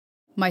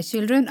My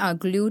children are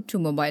glued to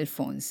mobile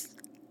phones.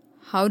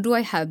 How do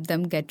I help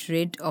them get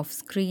rid of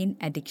screen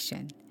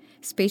addiction,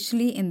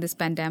 especially in this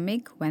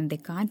pandemic when they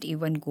can't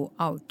even go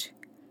out?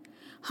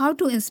 How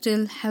to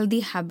instill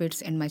healthy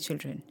habits in my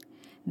children?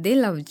 They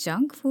love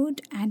junk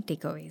food and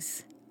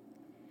takeaways.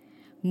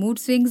 Mood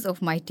swings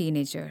of my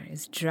teenager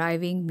is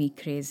driving me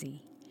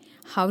crazy.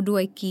 How do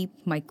I keep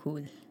my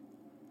cool?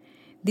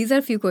 These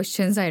are few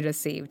questions I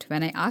received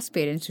when I asked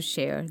parents to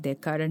share their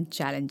current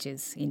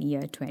challenges in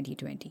year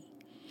 2020.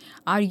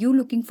 Are you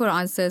looking for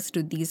answers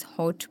to these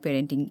hot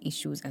parenting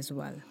issues as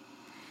well?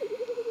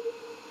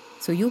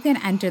 So you can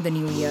enter the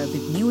new year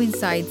with new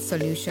insights,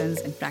 solutions,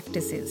 and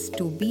practices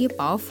to be a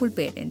powerful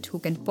parent who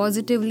can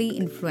positively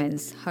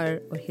influence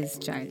her or his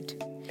child.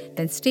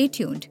 Then stay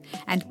tuned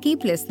and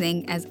keep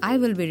listening as I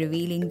will be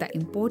revealing the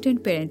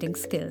important parenting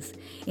skills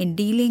in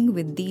dealing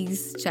with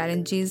these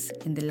challenges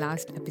in the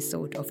last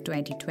episode of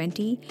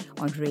 2020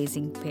 on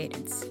Raising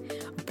Parents,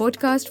 a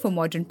podcast for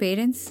modern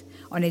parents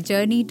on a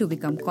journey to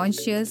become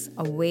conscious,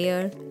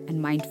 aware,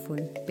 and mindful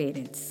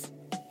parents.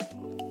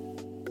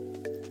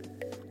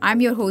 I'm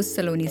your host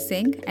Saloni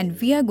Singh, and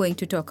we are going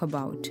to talk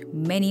about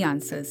many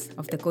answers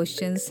of the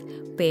questions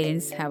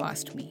parents have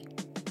asked me.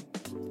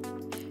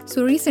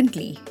 So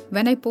recently,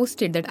 when I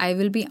posted that I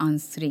will be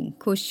answering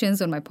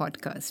questions on my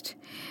podcast,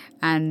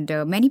 and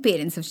many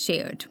parents have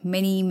shared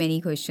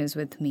many questions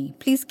with me.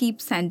 Please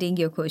keep sending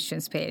your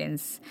questions,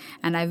 parents,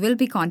 and I will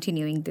be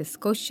continuing this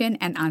question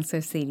and answer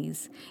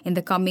series in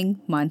the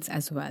coming months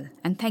as well.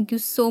 And thank you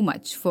so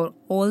much for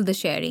all the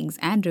sharings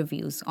and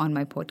reviews on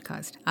my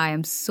podcast. I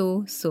am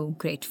so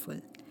grateful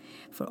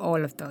for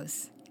all of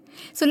those.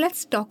 So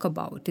let's talk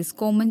about these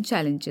common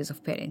challenges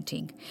of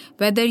parenting.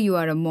 Whether you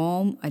are a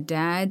mom, a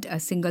dad, a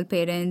single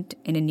parent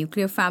in a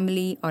nuclear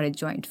family or a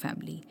joint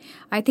family,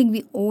 I think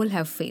we all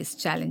have faced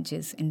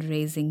challenges in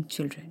raising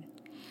children.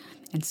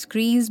 And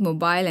screens,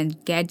 mobile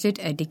and gadget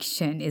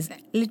addiction is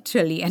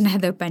literally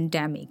another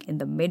pandemic in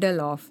the middle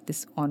of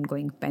this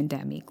ongoing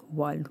pandemic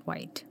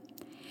worldwide.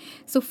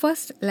 So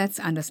first, let's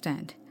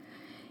understand.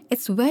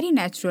 It's very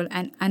natural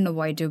and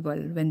unavoidable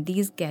when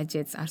these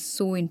gadgets are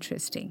so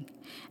interesting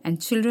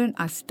and children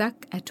are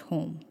stuck at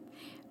home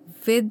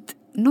with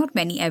not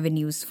many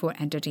avenues for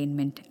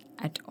entertainment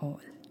at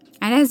all.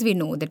 And as we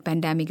know, that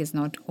pandemic is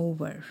not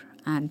over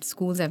and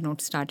schools have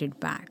not started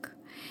back.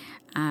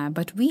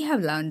 But we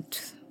have learned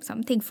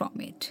something from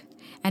it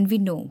and we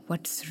know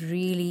what's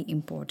really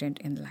important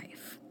in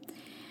life.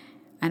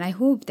 And I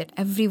hope that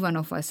every one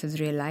of us has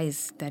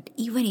realized that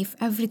even if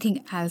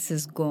everything else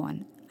is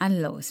gone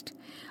and lost,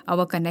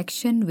 our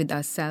connection with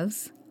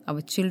ourselves,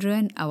 our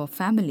children, our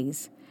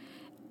families,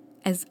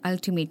 as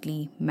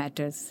ultimately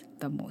matters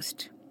the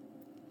most.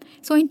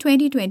 So in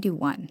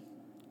 2021,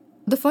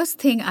 the first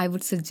thing I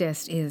would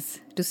suggest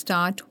is to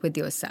start with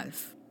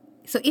yourself.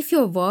 So if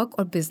your work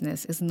or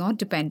business is not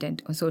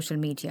dependent on social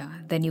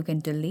media, then you can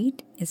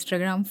delete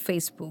Instagram,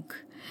 Facebook,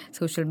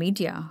 social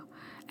media,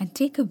 and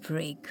take a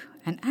break.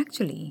 And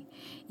actually,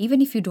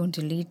 even if you don't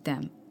delete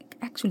them,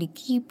 actually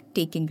keep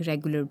taking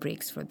regular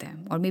breaks for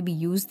them, or maybe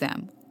use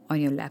them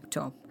on your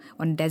laptop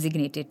on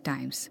designated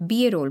times.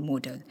 Be a role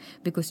model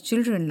because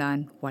children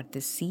learn what they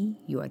see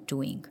you are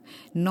doing,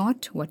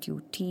 not what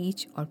you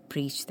teach or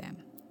preach them.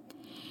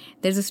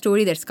 There's a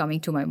story that's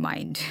coming to my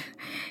mind.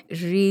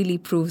 It really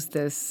proves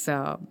this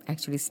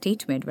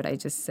statement, what I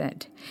just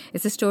said.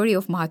 It's the story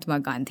of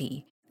Mahatma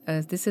Gandhi.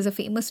 This is a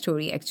famous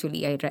story,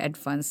 actually. I read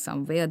once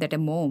somewhere that a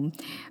mom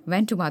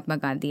went to Mahatma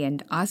Gandhi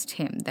and asked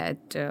him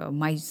that,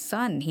 my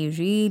son, he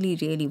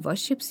really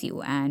worships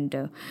you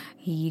and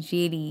he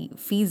really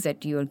feels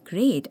that you're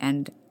great.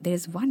 And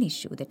there's one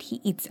issue that he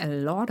eats a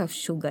lot of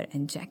sugar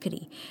and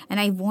jaggery. And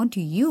I want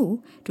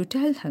you to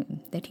tell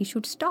him that he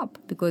should stop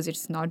because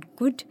it's not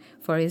good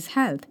for his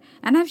health.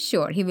 And I'm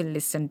sure he will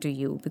listen to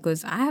you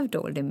because I have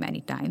told him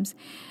many times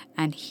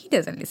and he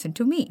doesn't listen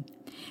to me.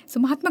 So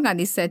Mahatma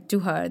Gandhi said to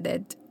her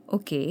that,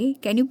 okay,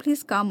 can you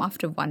please come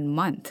after 1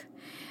 month?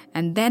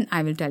 And then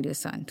I will tell your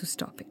son to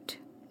stop it.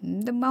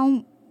 The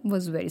mom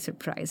was very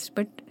surprised,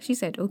 but she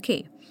said,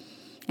 okay.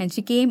 And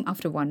she came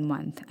after 1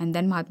 month. And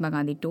then Mahatma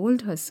Gandhi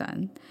told her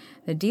son,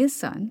 that, dear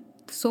son,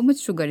 so much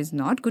sugar is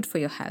not good for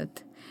your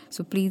health.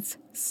 So please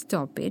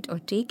stop it or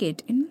take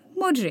it in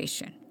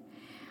moderation.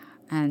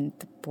 And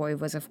the boy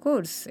was, of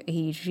course,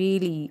 he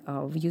really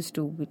used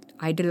to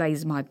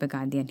idolize Mahatma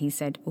Gandhi. And he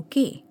said,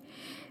 okay.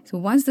 So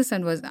once the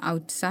son was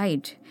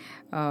outside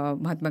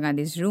Mahatma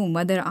Gandhi's room,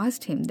 mother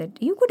asked him that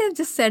you could have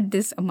just said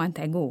this a month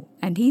ago.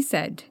 And he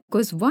said,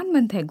 because 1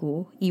 month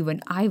ago,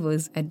 even I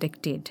was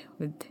addicted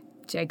with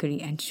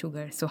jaggery and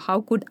sugar. So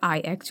how could I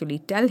actually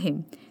tell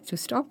him to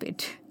stop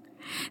it?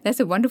 That's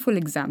a wonderful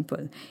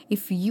example.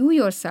 If you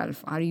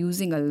yourself are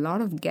using a lot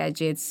of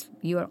gadgets,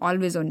 you are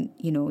always on,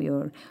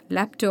 your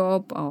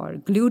laptop or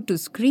glued to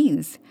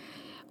screens,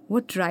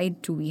 what right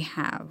do we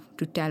have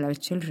to tell our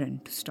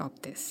children to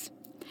stop this?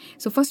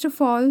 So first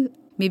of all,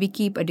 maybe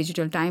keep a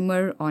digital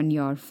timer on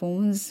your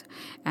phones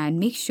and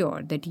make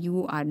sure that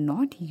you are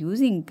not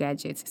using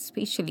gadgets,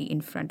 especially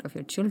in front of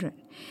your children.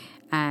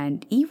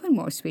 And even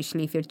more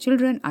especially if your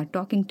children are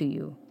talking to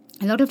you.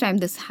 A lot of time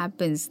this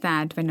happens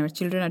that when our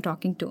children are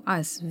talking to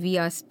us, we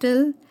are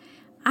still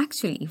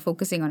actually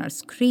focusing on our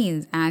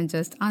screens and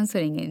just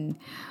answering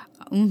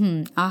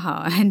in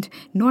aha, and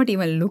not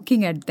even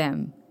looking at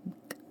them,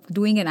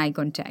 doing an eye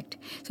contact.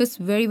 So it's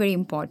very, very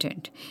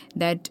important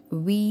that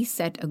we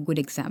set a good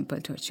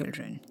example to our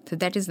children. So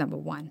that is number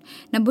one.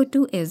 Number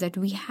two is that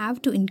we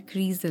have to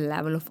increase the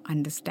level of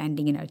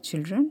understanding in our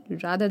children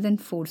rather than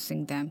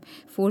forcing them.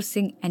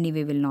 Forcing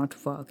anyway will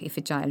not work if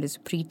a child is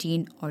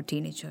preteen or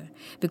teenager,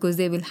 because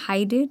they will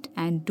hide it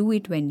and do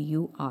it when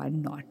you are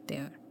not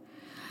there.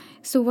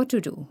 So what to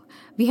do?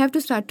 We have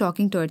to start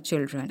talking to our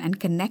children and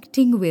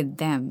connecting with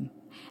them,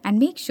 and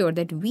make sure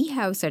that we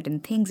have certain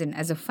things in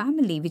as a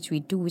family which we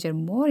do which are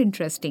more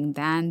interesting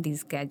than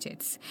these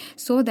gadgets,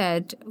 so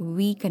that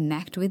we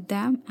connect with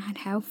them and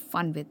have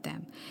fun with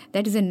them.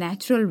 That is a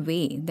natural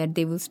way that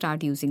they will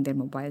start using their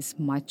mobiles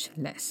much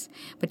less.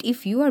 But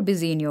if you are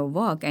busy in your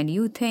work and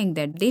you think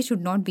that they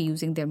should not be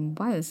using their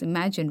mobiles,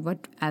 imagine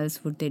what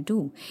else would they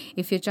do.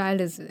 If your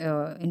child is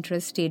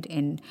interested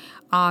in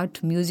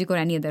art, music, or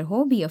any other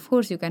hobby, of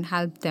course you can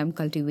help them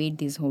cultivate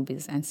these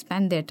hobbies and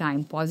spend their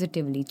time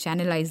positively,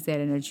 channelize their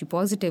energy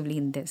positively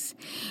in this.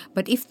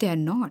 But if they are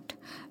not,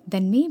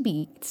 then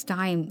maybe it's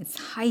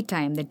high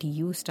time that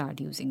you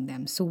start using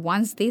them. So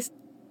once they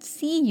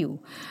see you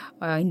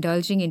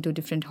indulging into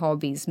different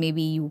hobbies,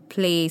 maybe you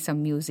play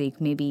some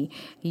music, maybe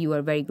you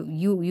are very good,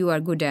 you are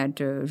good at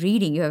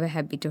reading, you have a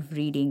habit of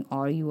reading,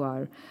 or you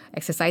are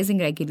exercising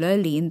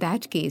regularly, in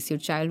that case your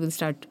child will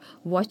start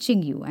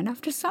watching you, and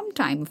after some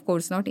time, of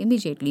course not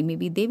immediately,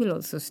 maybe they will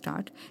also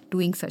start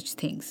doing such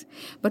things.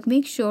 But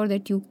make sure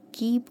that you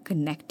keep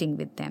connecting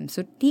with them.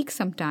 So take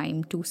some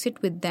time to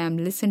sit with them,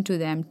 listen to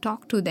them,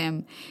 talk to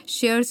them,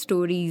 share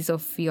stories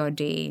of your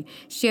day,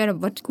 share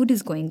what good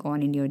is going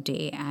on in your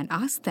day, and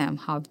ask them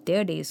how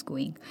their day is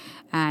going.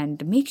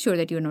 And make sure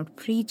that you're not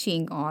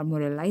preaching or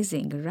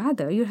moralizing,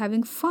 rather you're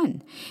having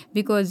fun.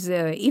 Because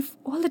if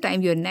all the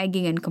time you're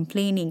nagging and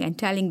complaining and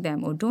telling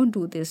them, oh, don't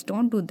do this,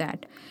 don't do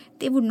that,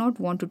 they would not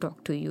want to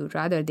talk to you.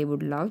 Rather, they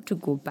would love to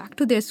go back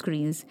to their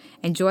screens,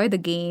 enjoy the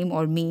game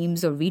or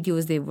memes or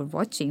videos they were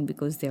watching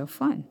because they are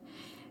fun.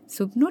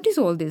 So notice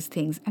all these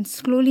things, and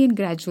slowly and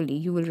gradually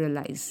you will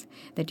realize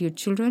that your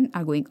children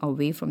are going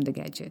away from the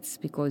gadgets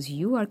because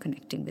you are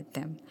connecting with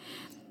them.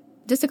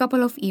 Just a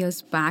couple of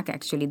years back,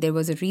 actually, there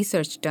was a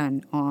research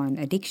done on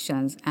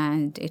addictions,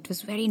 and it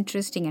was very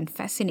interesting and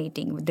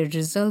fascinating. The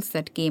results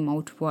that came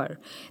out were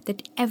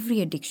that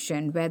every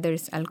addiction, whether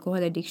it's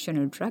alcohol addiction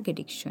or drug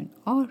addiction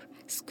or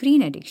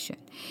screen addiction,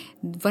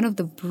 one of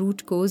the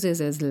root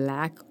causes is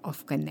lack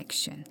of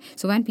connection.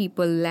 So when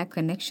people lack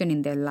connection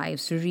in their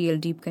lives, real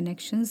deep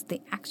connections,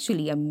 they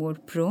actually are more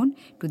prone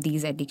to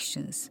these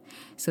addictions.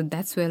 So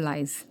that's where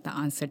lies the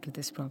answer to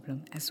this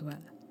problem as well.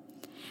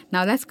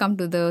 Now let's come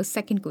to the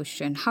second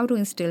question: how to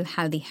instill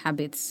healthy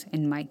habits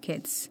in my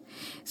kids?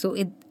 So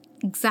it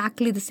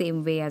exactly the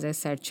same way as I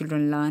said,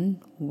 children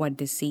learn what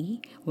they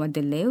see, what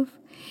they live.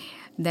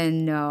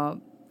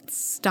 Then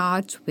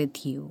start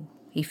with you.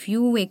 If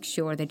you make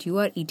sure that you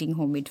are eating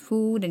homemade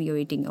food and you're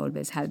eating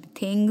always healthy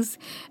things,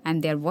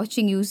 and they're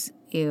watching you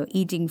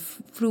eating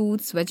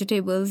fruits,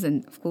 vegetables,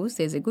 and of course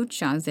there's a good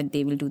chance that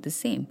they will do the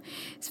same.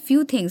 So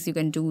few things you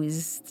can do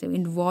is to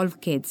involve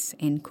kids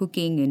in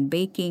cooking and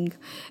baking,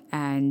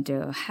 and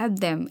help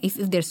them, if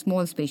they're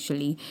small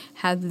especially,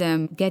 help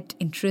them get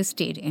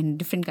interested in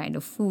different kind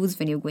of foods.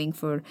 When you're going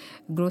for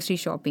grocery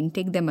shopping,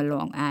 take them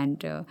along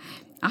and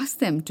ask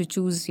them to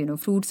choose,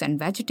 fruits and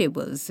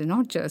vegetables,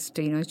 not just,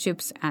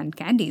 chips and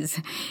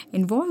candies.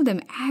 Involve them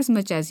as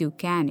much as you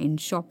can in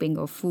shopping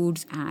of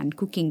foods and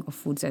cooking of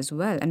foods as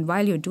well. And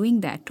while you're doing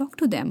that, talk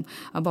to them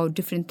about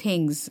different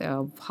things,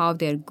 how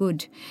they're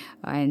good,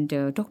 and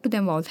talk to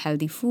them about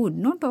healthy food.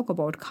 Not talk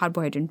about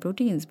carbohydrate and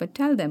proteins, but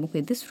tell them, okay,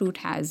 this fruit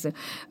has,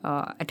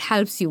 it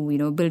helps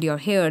you, build your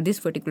hair. This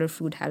particular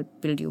fruit helps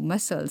build your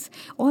muscles.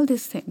 All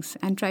these things,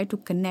 and try to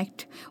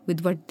connect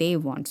with what they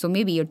want. So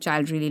maybe your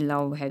child really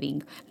love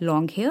having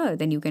long hair,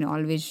 then you can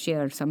always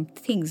share some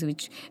things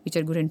which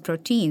are good in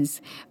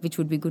proteins, which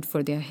would be good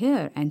for their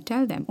hair, and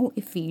tell them, oh,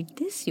 if we eat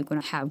this, you're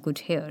going to have good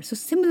hair. So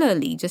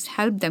similarly, just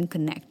help them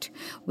connect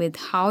with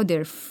how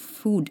their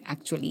food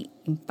actually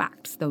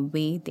impacts the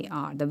way they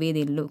are, the way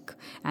they look,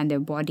 and their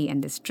body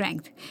and their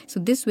strength. So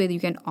this way you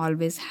can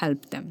always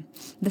help them.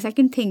 The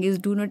second thing is,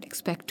 do not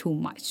expect too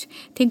much.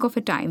 Think of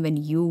a time when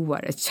you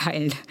were a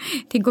child.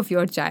 Think of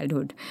your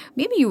childhood.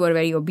 Maybe you were a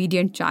very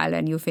obedient child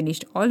and you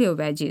finished all your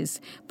veggies,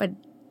 but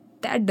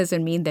that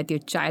doesn't mean that your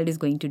child is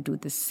going to do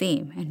the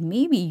same. And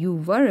maybe you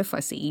were a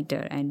fussy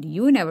eater and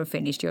you never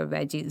finished your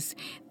veggies.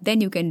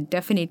 Then you can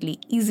definitely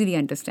easily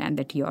understand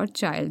that your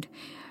child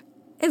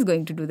is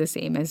going to do the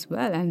same as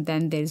well. And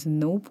then there's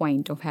no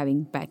point of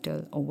having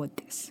battle over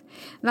this.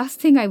 Last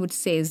thing I would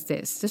say is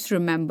this. Just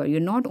remember, you're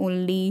not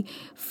only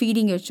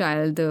feeding your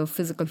child the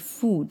physical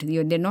food.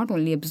 They're not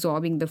only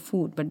absorbing the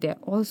food, but they're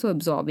also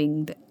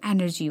absorbing the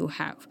energy you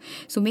have.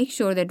 So make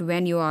sure that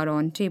when you are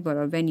on table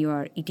or when you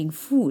are eating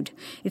food,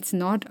 it's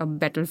not a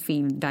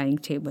battlefield dining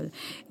table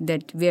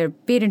that where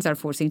parents are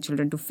forcing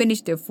children to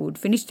finish their food,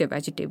 finish their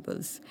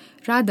vegetables.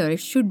 Rather, it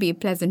should be a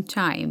pleasant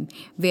time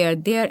where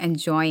they're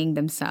enjoying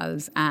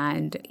themselves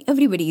and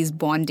everybody is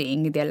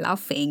bonding, they're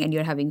laughing and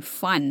you're having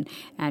fun.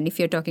 And if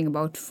you're talking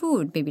about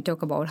food, maybe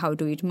talk about how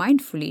to eat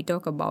mindfully,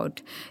 talk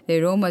about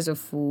the aromas of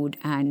food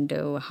and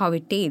how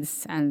it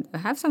tastes, and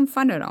have some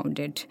fun around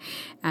it.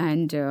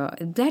 And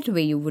that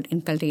way you would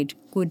inculcate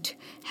good,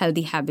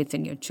 healthy habits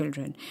in your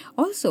children.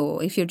 Also,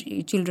 if your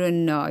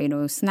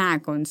children,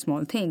 snack on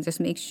small things,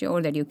 just make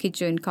sure that your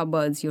kitchen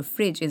cupboards, your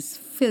fridge is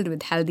filled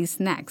with healthy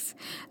snacks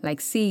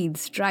like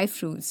seeds, dry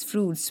fruits,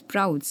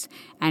 sprouts,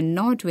 and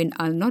not with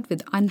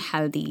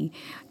unhealthy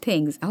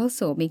things.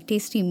 Also, make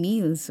tasty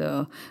meals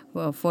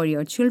for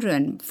your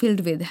children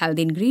filled with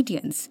healthy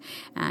ingredients.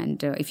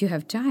 And if you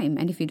have time,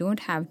 and if you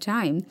don't have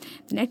time,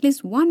 then at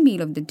least one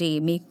meal of the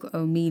day, make a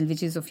meal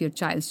which is of your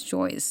child's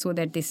choice so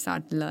that they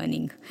start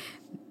learning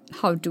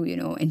how to,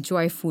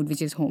 enjoy food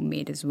which is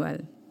homemade as well.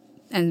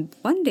 And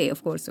one day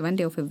of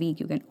a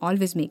week, you can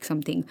always make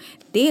something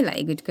they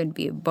like. It could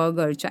be a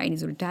burger,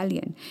 Chinese or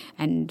Italian.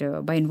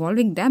 And by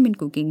involving them in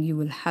cooking, you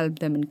will help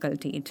them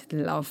inculcate the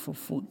love for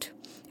food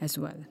as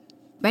well.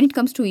 When it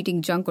comes to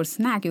eating junk or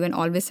snack, you can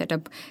always set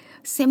up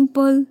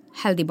simple,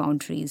 healthy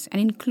boundaries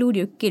and include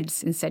your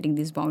kids in setting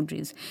these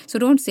boundaries. So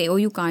don't say, oh,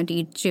 you can't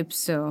eat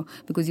chips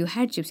because you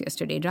had chips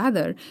yesterday.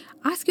 Rather,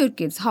 ask your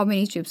kids how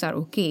many chips are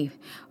okay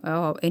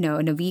in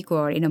a week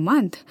or in a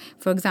month.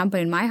 For example,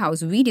 in my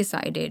house, we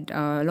decided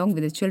along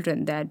with the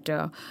children that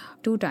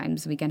 2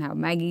 times we can have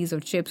Maggies or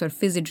chips or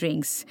fizzy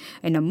drinks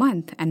in a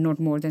month and not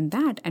more than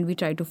that. And we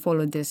try to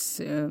follow this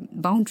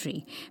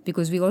boundary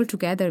because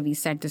we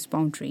set this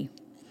boundary.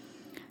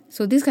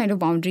 So these kind of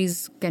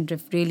boundaries can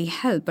really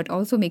help, but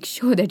also make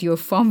sure that you're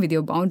firm with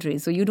your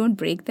boundaries so you don't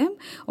break them.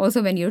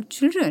 Also, when your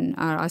children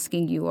are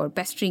asking you or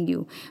pestering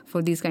you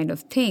for these kind of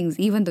things,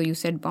 even though you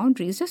set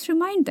boundaries, just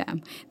remind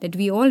them that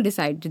we all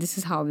decided this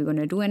is how we're going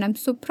to do. And I'm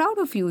so proud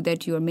of you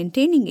that you're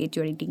maintaining it,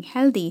 you're eating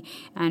healthy,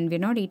 and we're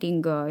not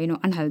eating,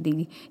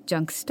 unhealthy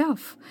junk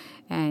stuff.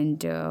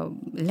 And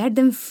let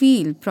them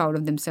feel proud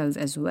of themselves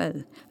as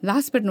well.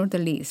 Last but not the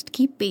least,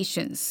 keep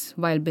patience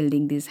while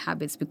building these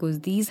habits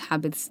because these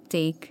habits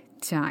take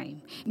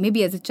time.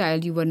 Maybe as a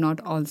child you were not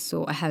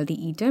also a healthy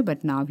eater,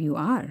 but now you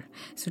are.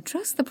 So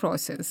trust the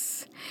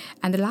process.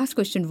 And the last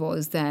question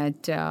was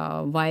that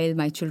while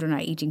my children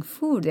are eating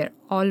food, they're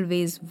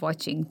always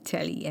watching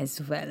telly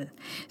as well.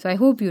 So I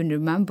hope you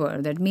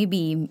remember that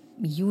maybe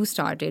you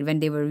started when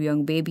they were a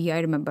young baby. I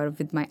remember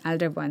with my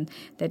elder one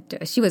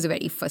that she was a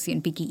very fussy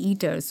and picky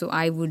eater. So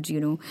I would,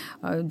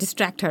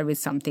 distract her with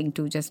something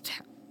to just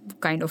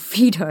kind of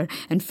feed her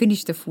and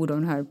finish the food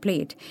on her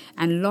plate.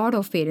 And a lot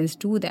of parents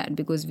do that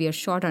because we are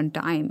short on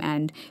time.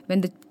 And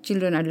when the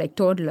children are like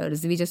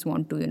toddlers, we just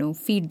want to,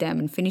 feed them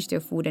and finish their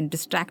food and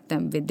distract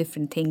them with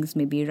different things,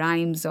 maybe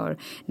rhymes or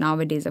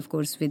nowadays, of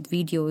course, with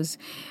videos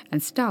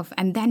and stuff.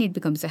 And then it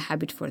becomes a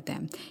habit for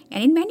them.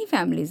 And in many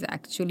families,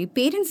 actually,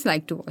 parents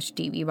like to watch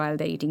TV while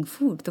they're eating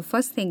food. The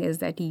first thing is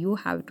that you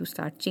have to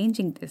start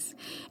changing this.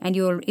 And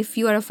if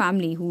you are a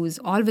family who is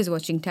always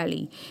watching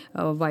telly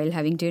while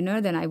having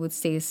dinner, then I would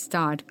say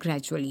start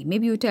gradually.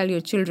 Maybe you tell your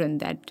children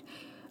that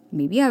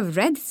maybe I've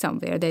read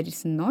somewhere that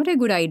it's not a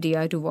good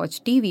idea to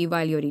watch TV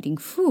while you're eating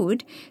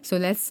food. So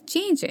let's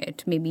change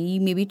it.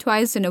 Maybe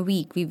twice in a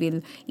week we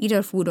will eat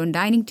our food on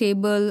dining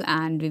table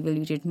and we will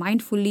eat it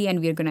mindfully and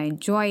we're going to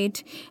enjoy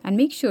it. And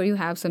make sure you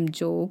have some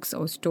jokes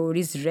or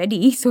stories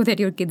ready so that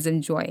your kids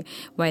enjoy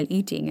while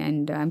eating.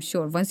 And I'm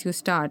sure once you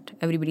start,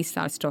 everybody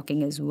starts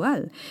talking as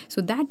well.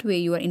 So that way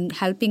you are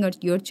helping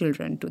your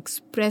children to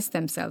express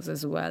themselves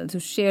as well, to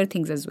share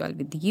things as well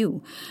with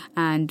you.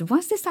 And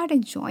once they start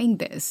enjoying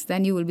this,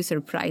 then you will be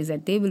surprised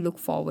that they will look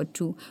forward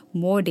to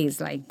more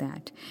days like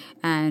that.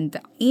 And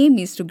the aim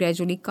is to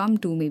gradually come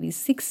to maybe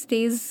 6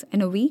 days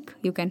in a week.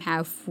 You can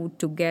have food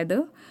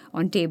together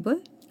on table.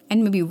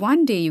 And maybe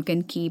one day you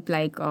can keep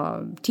like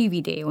a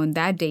TV day. On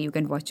that day, you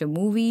can watch a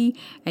movie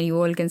and you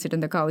all can sit on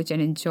the couch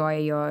and enjoy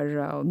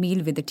your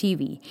meal with the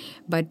TV.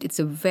 But it's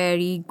a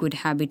very good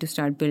habit to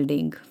start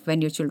building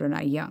when your children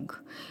are young.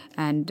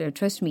 And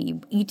trust me,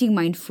 eating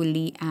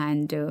mindfully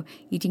and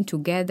eating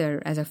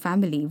together as a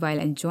family while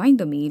enjoying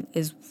the meal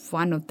is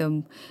one of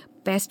the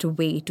best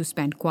way to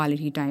spend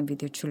quality time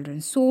with your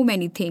children. So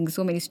many things,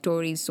 so many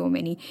stories, so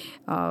many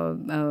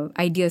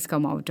ideas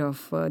come out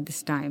of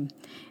this time.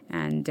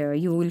 And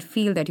you will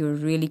feel that you're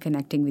really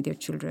connecting with your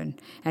children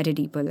at a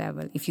deeper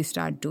level if you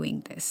start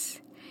doing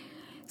this.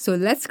 So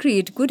let's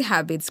create good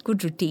habits,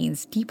 good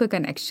routines, deeper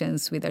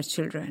connections with our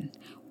children.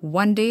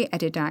 one day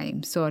at a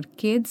time, so our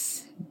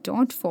kids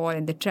don't fall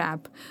in the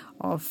trap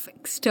of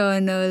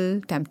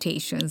external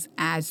temptations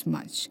as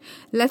much.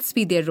 Let's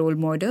be their role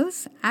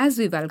models as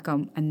we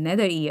welcome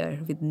another year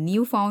with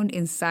newfound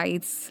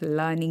insights,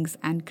 learnings,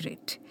 and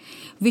grit.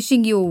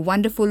 Wishing you a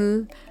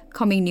wonderful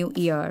coming new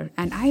year,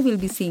 and I will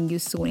be seeing you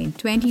soon in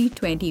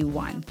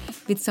 2021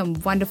 with some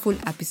wonderful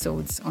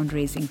episodes on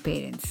raising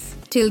parents.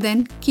 Till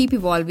then, keep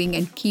evolving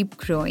and keep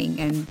growing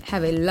and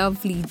have a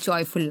lovely,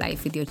 joyful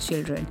life with your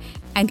children.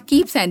 And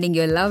keep sending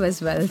your love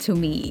as well to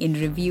me in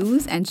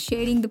reviews and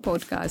sharing the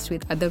podcast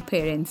with other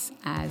parents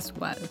as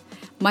well.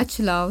 Much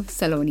love,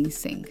 Saloni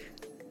Singh.